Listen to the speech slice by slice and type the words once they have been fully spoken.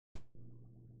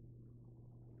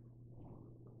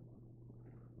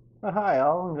Hi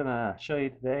all, I'm going to show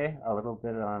you today a little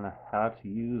bit on how to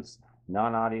use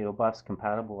non-Audiobus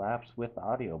compatible apps with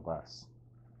Audiobus.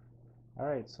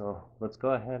 Alright, so let's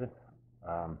go ahead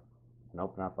and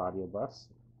open up Audiobus.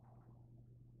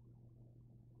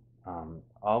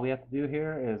 All we have to do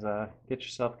here is get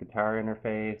yourself a guitar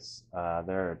interface.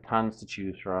 There are tons to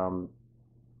choose from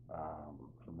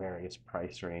for various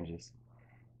price ranges.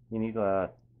 You need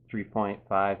a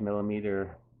 3.5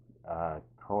 millimeter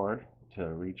cord to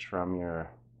reach from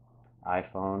your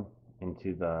iPhone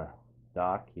into the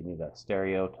dock. You need a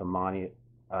stereo to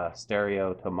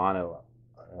mono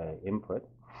input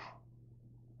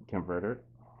converter,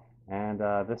 and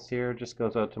this here just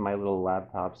goes out to my little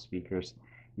laptop speakers.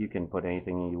 You can put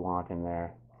anything you want in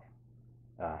there,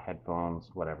 headphones,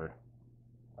 whatever.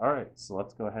 Alright, so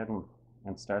let's go ahead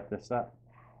and start this up.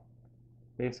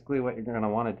 Basically what you're going to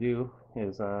want to do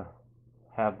is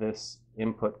have this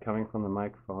input coming from the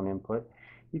microphone input.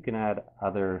 You can add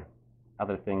other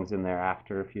things in there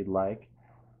after if you'd like.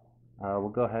 We'll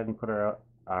go ahead and put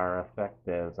our effect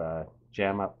as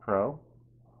JamUp Pro.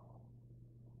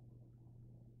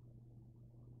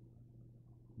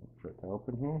 Wait for it to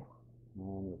open here.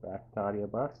 And we're back to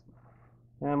Audiobus.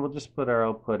 And we'll just put our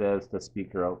output as the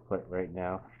speaker output right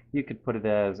now. You could put it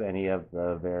as any of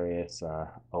the various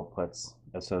outputs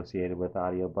associated with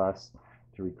Audiobus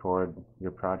to record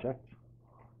your project.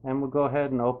 And we'll go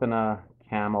ahead and open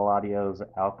Camel Audio's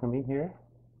Alchemy here.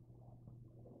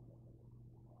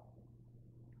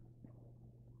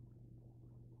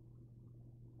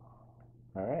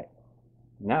 Alright,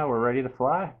 now we're ready to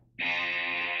fly.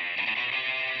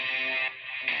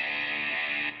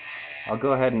 I'll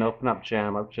go ahead and open up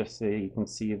JamUp just so you can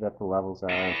see that the levels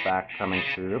are in fact coming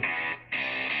through.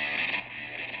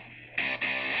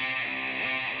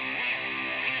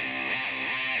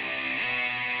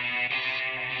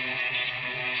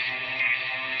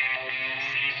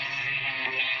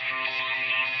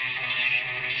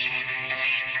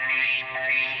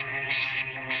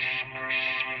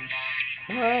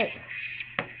 Alright.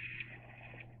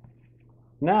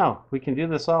 Now, we can do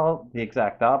this all the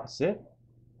exact opposite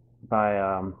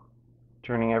by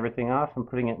turning everything off and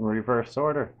putting it in reverse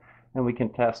order. And we can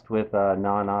test with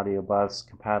non-Audiobus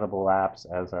compatible apps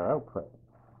as our output.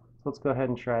 So let's go ahead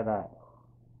and try that.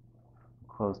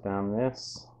 Close down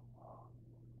this.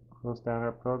 Close down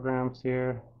our programs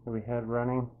here that we had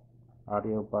running.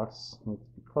 Audiobus needs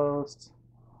to be closed.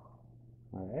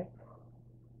 Alright.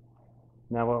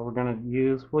 Now what we're going to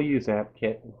use, we'll use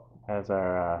Ampkit as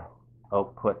our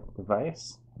output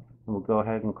device. And we'll go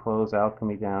ahead and close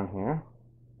Alchemy down here.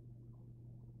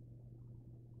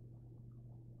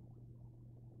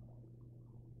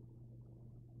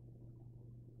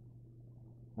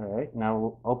 Alright, now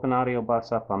we'll open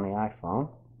Audiobus up on the iPhone.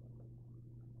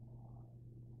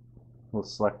 We'll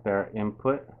select our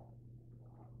input.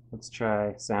 Let's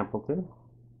try Sampleton.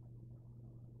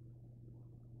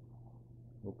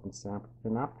 Open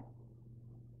Sampleton up.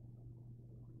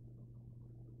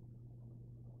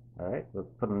 Alright,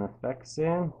 let's put an effects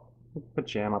in. We'll put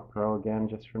JamUp Pro again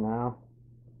just for now.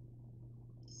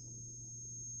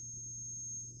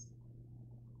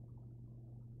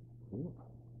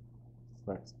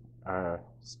 Select our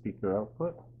speaker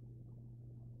output.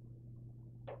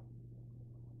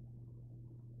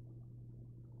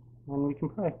 And we can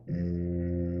play.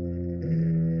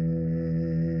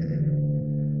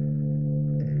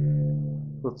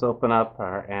 Let's open up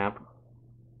our amp.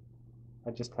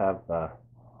 I just have the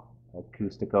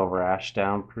acoustic over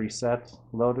ashdown preset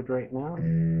loaded right now.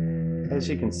 As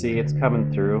you can see, it's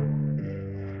coming through.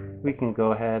 We can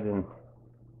go ahead and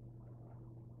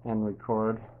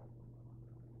record.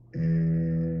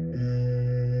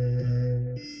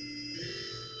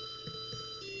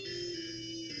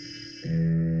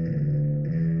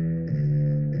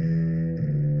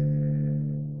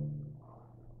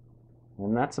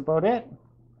 And that's about it.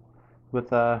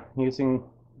 With using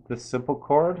this simple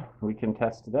chord, we can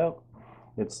test it out.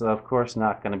 It's of course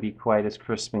not going to be quite as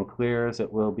crisp and clear as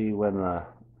it will be when the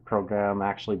program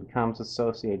actually becomes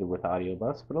associated with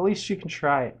Audiobus, but at least you can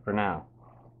try it for now.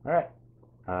 Alright,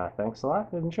 thanks a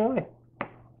lot and enjoy.